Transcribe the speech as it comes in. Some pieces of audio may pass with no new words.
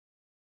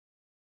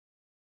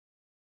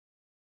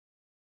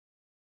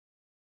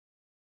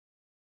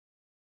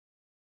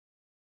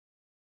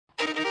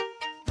Hey,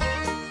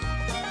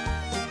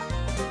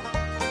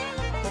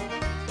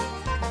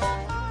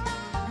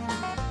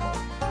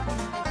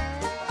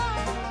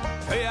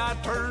 I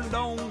turned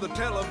on the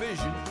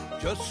television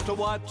just to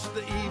watch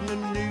the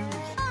evening news.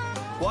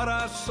 What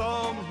I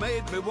saw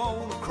made me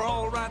want to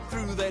crawl right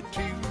through that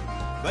tube.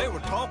 They were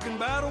talking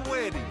about a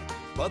wedding,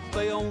 but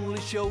they only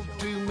showed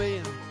 2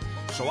 men.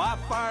 So I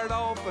fired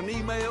off an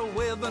email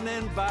with an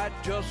invite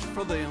just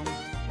for them.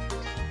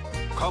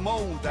 Come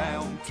on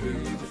down to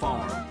the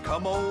farm,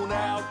 come on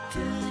out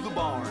to the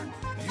barn.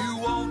 You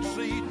won't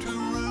see 2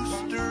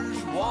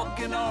 roosters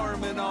walking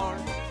arm in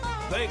arm.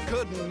 They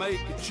couldn't make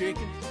a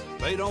chicken,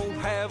 they don't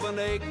have an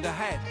egg to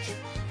hatch.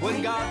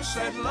 When God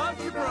said, love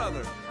your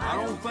brother, I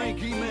don't think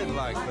he meant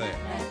like that.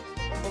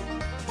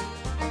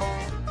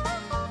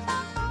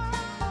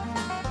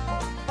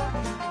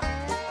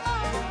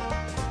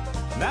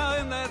 Now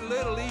in that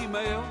little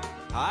email,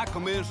 I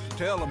commenced to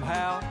tell them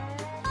how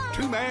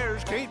 2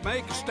 mares can't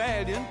make a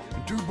stallion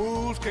and 2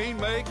 bulls can't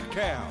make a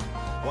cow.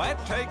 Well,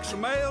 that takes a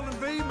male and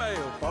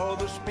female for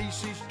the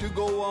species to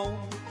go on.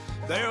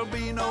 There'll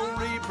be no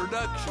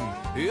reproduction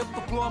if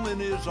the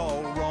plumbing is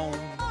all wrong.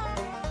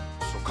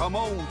 So come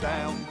on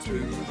down to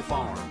the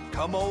farm,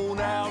 come on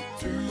out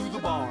to the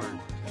barn.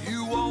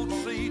 You won't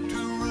see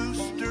 2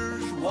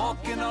 roosters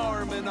walking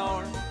arm in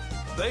arm.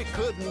 They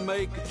couldn't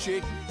make a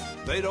chicken,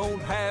 they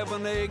don't have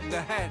an egg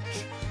to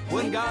hatch.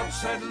 When God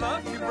said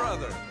love your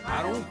brother,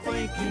 I don't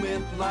think he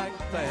meant like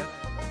that.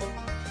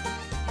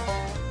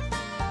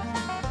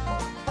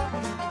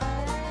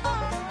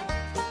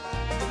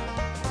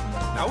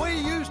 Now we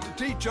used to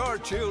teach our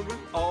children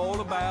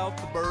all about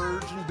the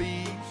birds and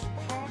bees.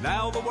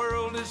 Now the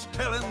world is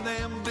telling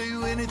them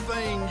do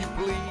anything you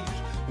please.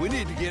 We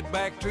need to get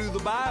back to the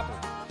Bible,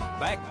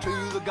 back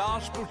to the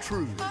gospel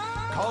truth.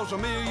 'Cause a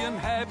million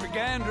happy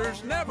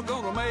ganders never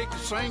gonna make a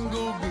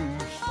single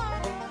goose.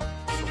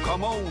 So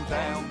come on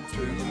down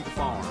to the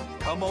farm,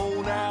 come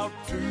on out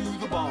to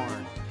the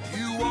barn.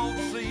 You won't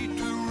see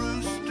 2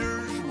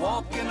 roosters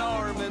walking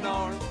arm in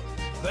arm.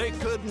 They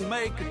couldn't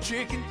make a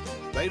chicken,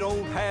 they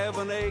don't have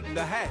an egg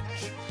to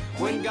hatch.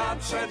 When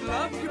God said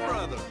love your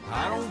brother,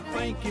 I don't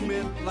think he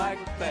meant like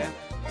that.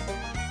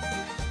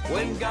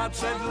 When God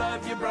said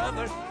love your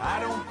brother, I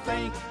don't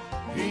think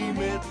he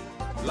meant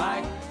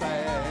like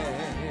that.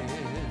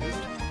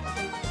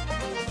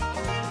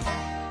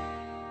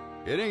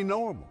 It ain't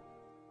normal.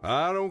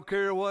 I don't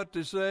care what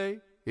they say,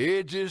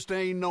 it just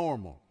ain't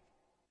normal.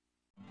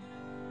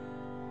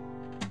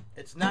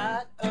 It's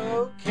not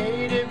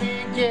okay to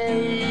be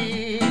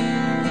gay.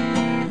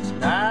 It's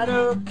not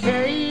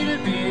okay to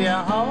be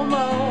a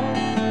homo.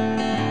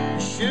 You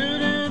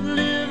shouldn't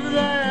live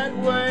that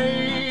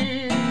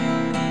way.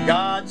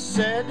 God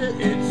said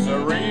it's a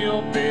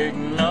real big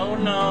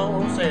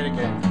no-no. Say it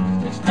again.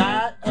 It's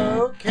not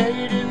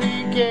okay to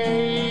be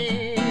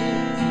gay.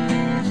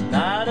 It's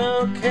not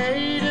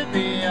okay to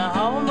be a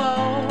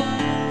homo.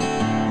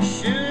 You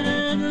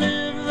shouldn't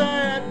live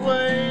that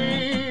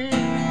way.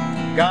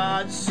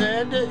 God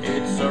said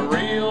it's a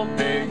real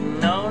big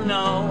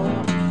no-no.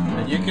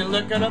 And you can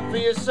look it up for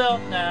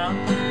yourself now.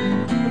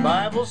 The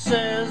Bible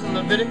says in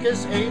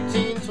Leviticus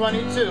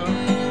 18:22,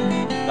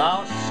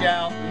 thou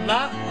shalt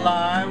not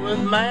lie with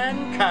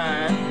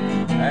mankind,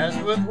 as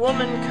with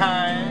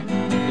womankind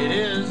it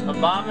is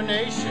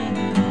abomination.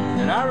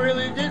 And I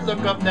really did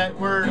look up that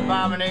word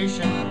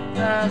abomination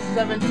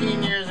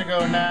 17 years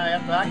ago now,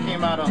 after I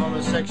came out of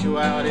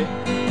homosexuality.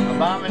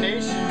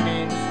 Abomination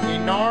means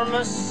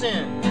enormous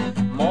sin,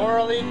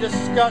 morally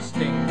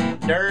disgusting,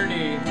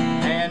 dirty,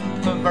 and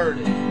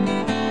perverted.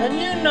 And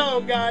you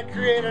know God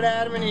created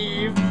Adam and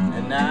Eve,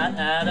 and not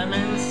Adam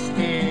and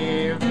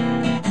Steve.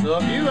 So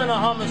if you're in a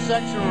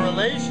homosexual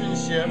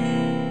relationship,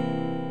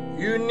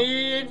 you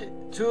need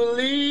to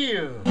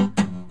leave,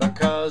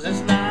 because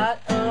it's not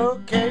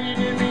okay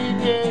to be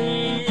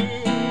gay.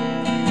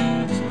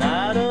 It's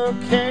not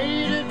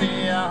okay to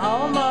be a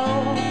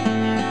homo.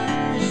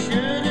 You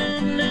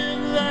shouldn't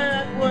live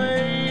that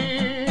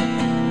way.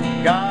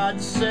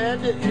 God said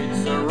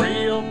it's a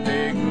real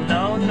big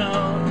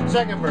no-no.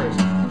 Second verse.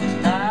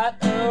 It's not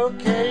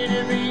okay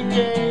to be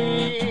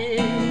gay.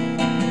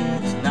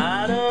 It's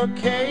not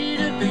okay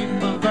to be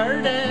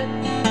perverted.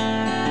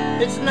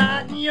 It's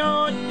not in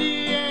your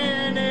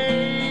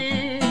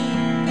DNA.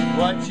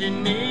 What you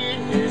need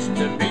is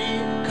to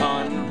be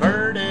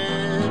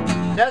converted.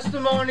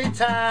 Testimony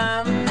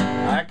time.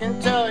 I can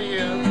tell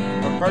you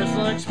from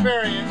personal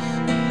experience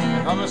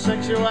that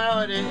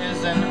homosexuality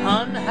is an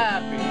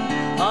unhappy,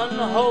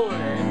 unholy,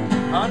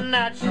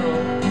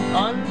 unnatural,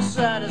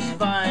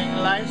 unsatisfying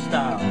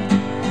lifestyle.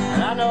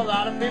 And I know a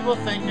lot of people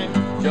thinking,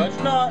 judge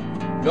not,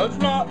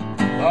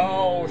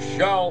 thou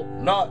shalt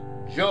not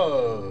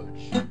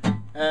judge.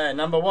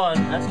 Number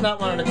 1, that's not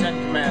one of the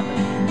 10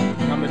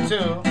 commandments. Number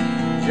 2,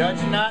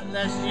 judge not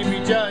lest ye be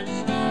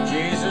judged.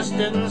 Jesus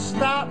didn't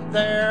stop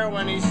there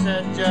when he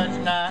said judge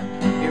not.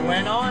 He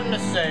went on to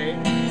say,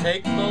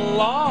 take the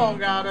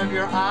log out of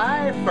your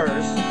eye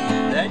first,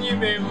 then you'll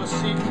be able to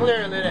see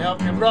clearly to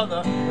help your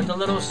brother with the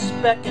little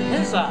speck in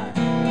his eye.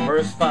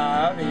 verse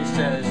 5, he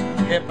says,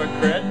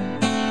 hypocrite.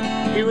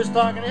 He was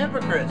talking to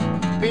hypocrites,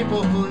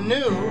 people who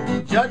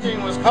knew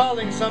judging was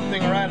calling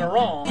something right or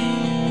wrong.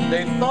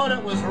 They thought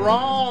it was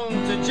wrong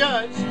to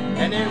judge,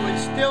 and it would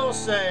still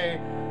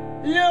say,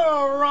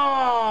 you're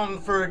wrong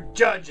for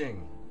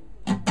judging.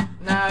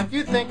 Now, if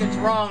you think it's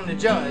wrong to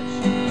judge,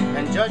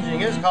 and judging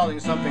is calling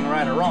something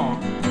right or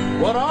wrong,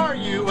 what are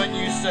you when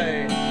you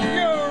say,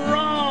 you're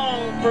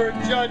wrong for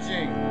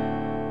judging?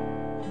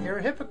 You're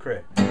a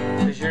hypocrite,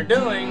 because you're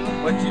doing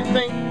what you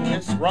think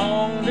it's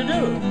wrong to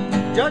do,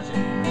 judging.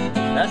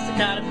 That's the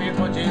kind of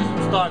people Jesus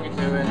was talking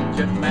to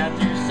in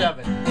Matthew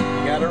 7.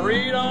 You got to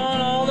read on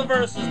all the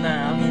verses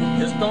now.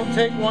 Just don't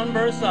take one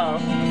verse out.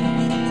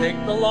 Take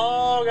the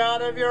log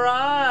out of your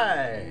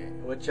eye,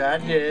 which I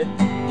did.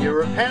 You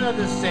repent of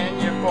the sin,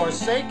 you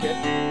forsake it,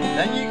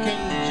 then you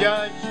can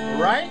judge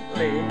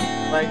rightly,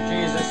 like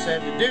Jesus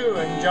said to do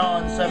in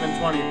John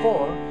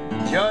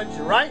 7:24. Judge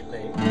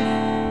rightly.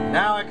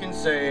 Now I can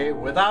say,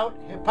 without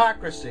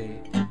hypocrisy,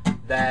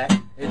 that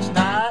it's not